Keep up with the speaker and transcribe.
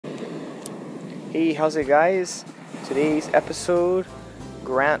Hey, how's it guys? Today's episode,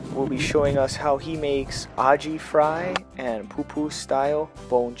 Grant will be showing us how he makes Aji Fry and Pupu style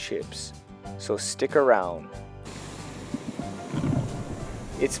bone chips. So stick around.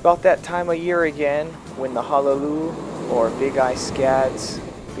 It's about that time of year again when the Halalu or big Eyed Scads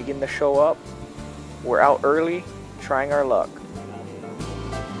begin to show up. We're out early trying our luck.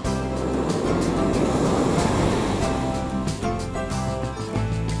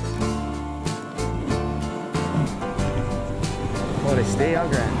 Oh, they stay out,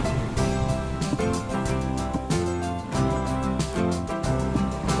 Grant.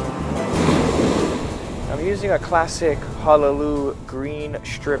 I'm using a classic Halalu green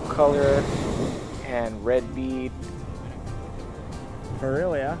strip color and red bead. For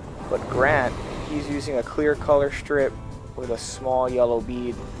real, yeah? But Grant, he's using a clear color strip with a small yellow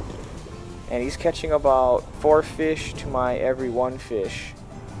bead. And he's catching about 4 fish to my every 1 fish.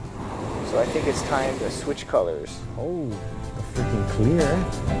 So I think it's time to switch colors. Oh, freaking clear.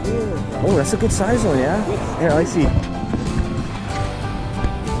 Oh, that's a good size one, yeah? Here, I see.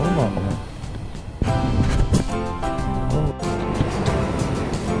 Oh.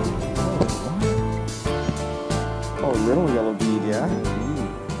 Oh, little yellow bead, yeah?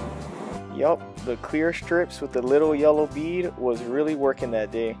 Yup, the clear strips with the little yellow bead was really working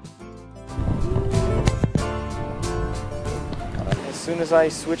that day. As soon as I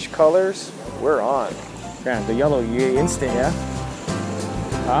switch colors, we're on. Grant, the yellow, you instant, yeah?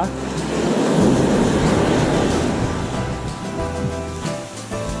 Huh?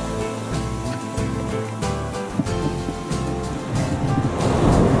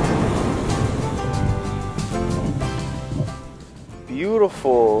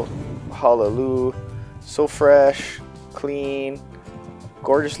 Beautiful Halalu, so fresh, clean,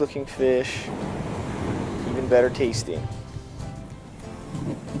 gorgeous looking fish, even better tasting.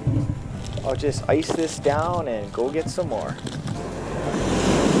 I'll just ice this down and go get some more.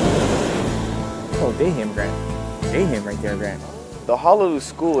 Oh, they him, Grant. They him right there, Grant. The Halalu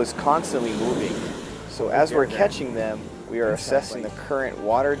school is constantly moving, so as we're catching them, we are assessing the current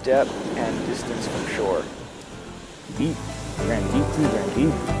water depth and distance from shore. Deep. Grant, deep too, Grant,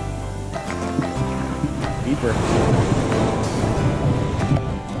 deep. Deeper.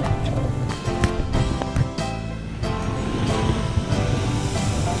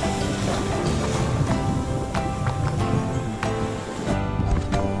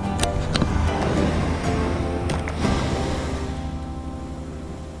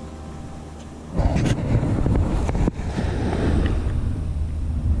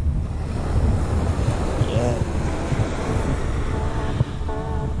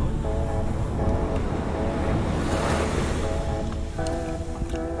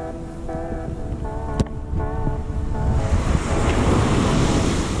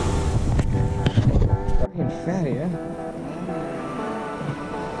 Fatty, yeah?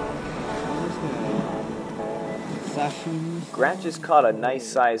 Grant just caught a nice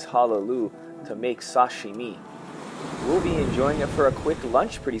size Halalu to make sashimi. We'll be enjoying it for a quick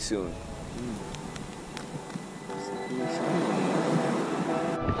lunch pretty soon.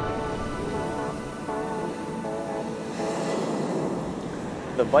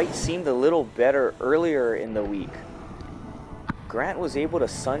 The bite seemed a little better earlier in the week. Grant was able to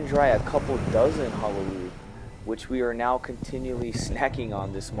sun dry a couple dozen Halalu, which we are now continually snacking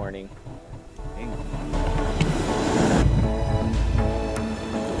on this morning.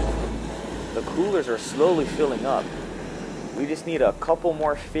 The coolers are slowly filling up. We just need a couple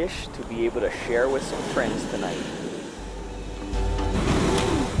more fish to be able to share with some friends tonight.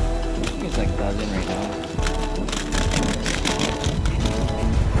 I think it's like a dozen right now.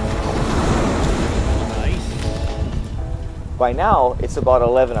 By now, it's about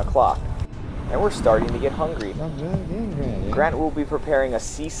 11 o'clock, and we're starting to get hungry. Grant will be preparing a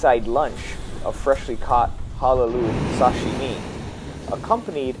seaside lunch of freshly caught Halalu sashimi,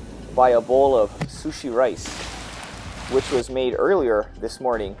 accompanied by a bowl of sushi rice, which was made earlier this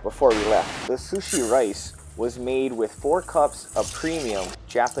morning before we left. The sushi rice was made with 4 cups of premium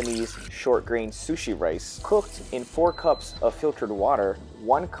Japanese short grain sushi rice, cooked in 4 cups of filtered water,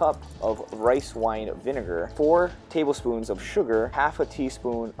 1 cup of rice wine vinegar, 4 tablespoons of sugar, half a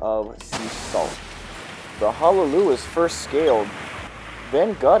teaspoon of sea salt. The Halalu is first scaled,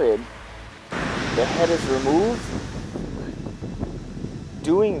 then gutted, the head is removed.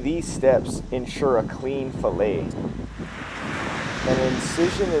 Doing these steps ensure a clean fillet. An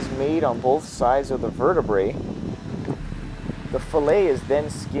incision is made on both sides of the vertebrae. The fillet is then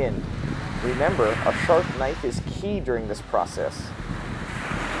skinned. Remember, a sharp knife is key during this process.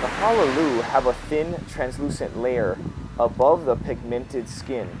 The Halalu have a thin, translucent layer above the pigmented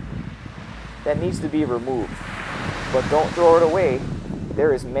skin. that needs to be removed. But don't throw it away.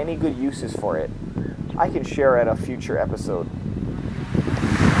 There is many good uses for it. I can share at a future episode.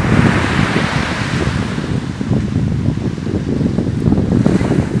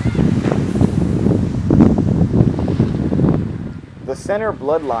 The center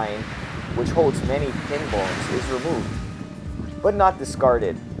bloodline, which holds many pin bones, is removed, but not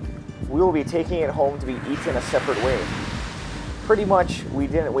discarded. We will be taking it home to be eaten a separate way. Pretty much, we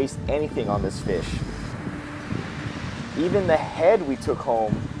didn't waste anything on this fish. Even the head we took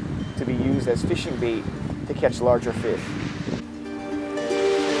home to be used as fishing bait to catch larger fish.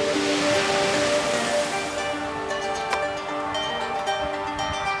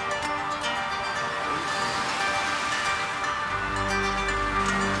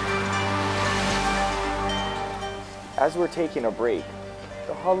 As we're taking a break,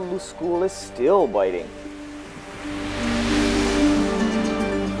 the Halalu school is still biting.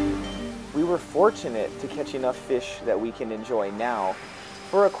 We were fortunate to catch enough fish that we can enjoy now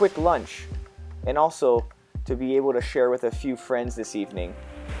for a quick lunch, and also to be able to share with a few friends this evening.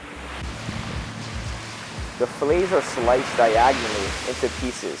 The fillets are sliced diagonally into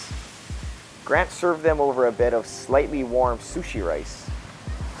pieces. Grant served them over a bed of slightly warm sushi rice.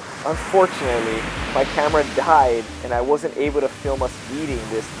 Unfortunately, my camera died and I wasn't able to film us eating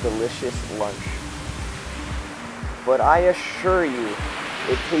this delicious lunch. But I assure you,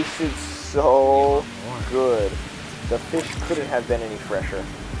 it tasted so good. The fish couldn't have been any fresher.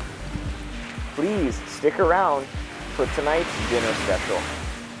 Please stick around for tonight's dinner special.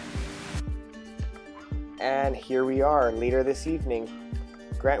 And here we are later this evening.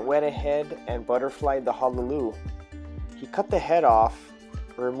 Grant went ahead and butterflied the Halalu. He cut the head off,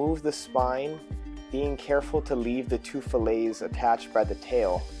 removed the spine, being careful to leave the two fillets attached by the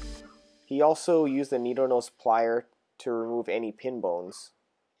tail. He also used a needle nose plier to remove any pin bones.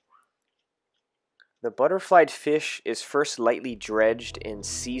 The butterflied fish is first lightly dredged in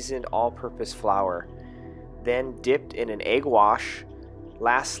seasoned all-purpose flour, then dipped in an egg wash.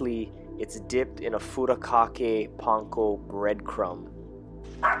 Lastly, it's dipped in a furikake panko breadcrumb.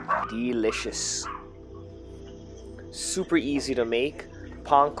 Delicious. Super easy to make.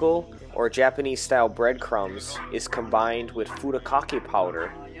 Panko, or Japanese-style breadcrumbs, is combined with furikake powder,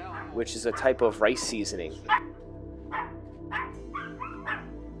 which is a type of rice seasoning.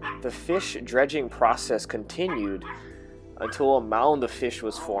 The fish dredging process continued until a mound of fish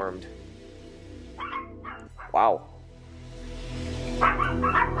was formed. Wow.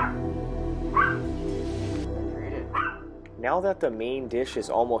 Now that the main dish is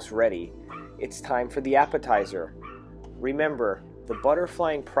almost ready, it's time for the appetizer. Remember, the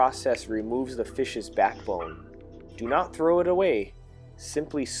butterflying process removes the fish's backbone. Do not throw it away.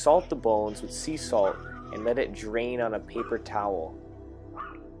 Simply salt the bones with sea salt and let it drain on a paper towel.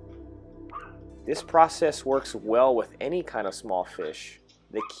 This process works well with any kind of small fish.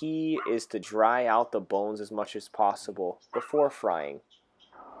 The key is to dry out the bones as much as possible before frying.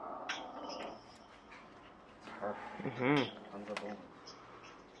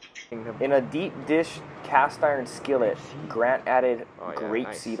 In a deep dish cast iron skillet, Grant added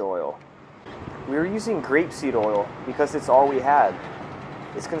grapeseed oil. We were using grapeseed oil because it's all we had.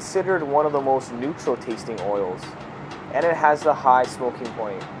 It's considered one of the most neutral tasting oils, and it has a high smoking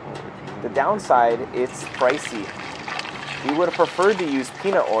point. The downside, it's pricey. We would have preferred to use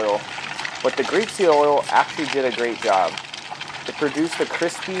peanut oil, but the grapeseed oil actually did a great job. It produced a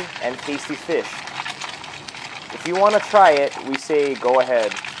crispy and tasty fish. If you want to try it, we say go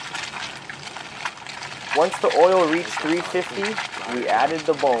ahead. Once the oil reached 350, we added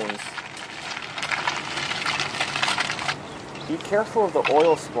the bones. Be careful of the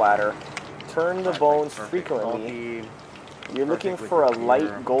oil splatter. Turn the bones frequently. You're looking for a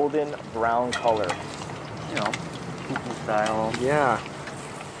light golden brown color. You know, Pupu style. Yeah.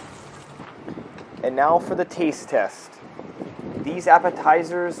 And now for the taste test. These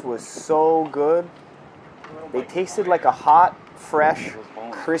appetizers was so good. They tasted like a hot, fresh,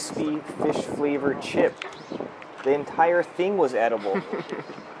 crispy, fish-flavored chip. The entire thing was edible.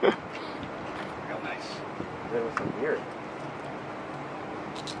 Real nice. There was some weird.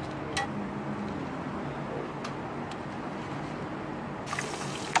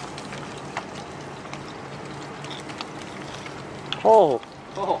 Oh.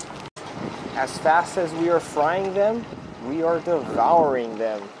 As fast as we are frying them, we are devouring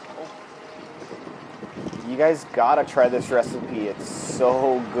them. You guys gotta try this recipe. It's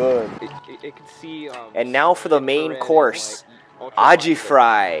so good. And now for the main course, Aji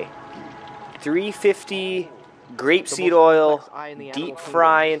Fry. 350 grapeseed oil, deep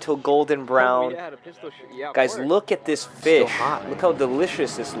fry until golden brown. Guys, look at this fish. Look how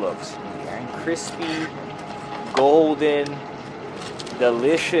delicious this looks. crispy, golden,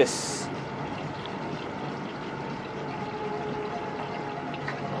 delicious.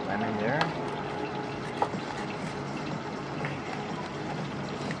 Lemon there.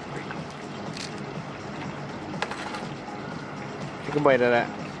 Take a bite of that.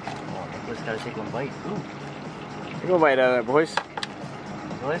 Oh, Nicholas gotta take one bite. Ooh. Take a bite out of that, boys.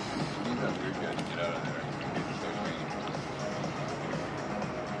 Nicholas?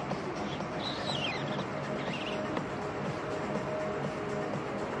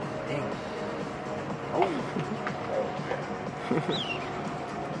 Dang. Oh.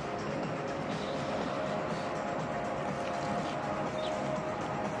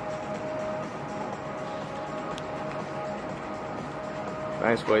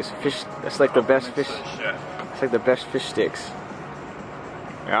 Nice, boys. Fish. That's like the best fish. It's like the best fish sticks.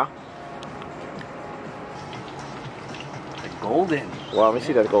 Yeah? The golden. Wow, let me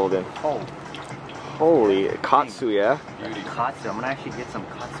see that golden. Oh. Holy katsu, yeah? Katsu. I'm gonna actually get some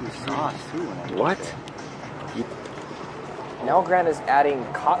katsu sauce too when I get What? there. Now Grant is adding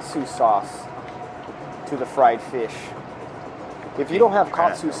katsu sauce to the fried fish. If you don't have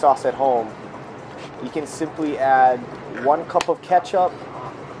katsu sauce at home, you can simply add 1 cup of ketchup,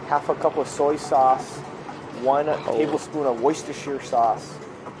 half a cup of soy sauce, 1 tablespoon of Worcestershire sauce,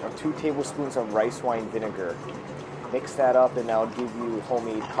 or 2 tablespoons of rice wine vinegar. Mix that up and that'll give you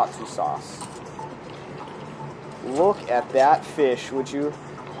homemade katsu sauce. Look at that fish, would you?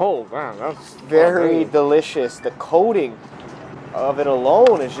 Oh, man, that's Very delicious. The coating of it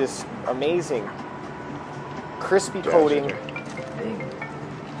alone is just amazing. Crispy coating. Dang.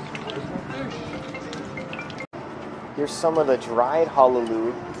 Here's some of the dried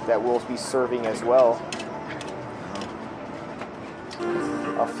halalu that we'll be serving as well.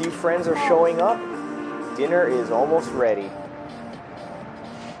 A few friends are showing up. Dinner is almost ready.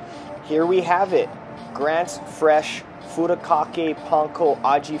 Here we have it. Grant's fresh furikake panko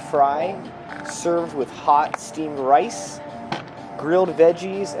Aji Fry, served with hot steamed rice, grilled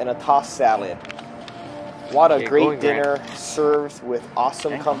veggies, and a tossed salad. What a great dinner served with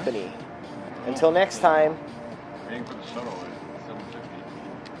awesome company. Until next time. Waiting for the shuttle.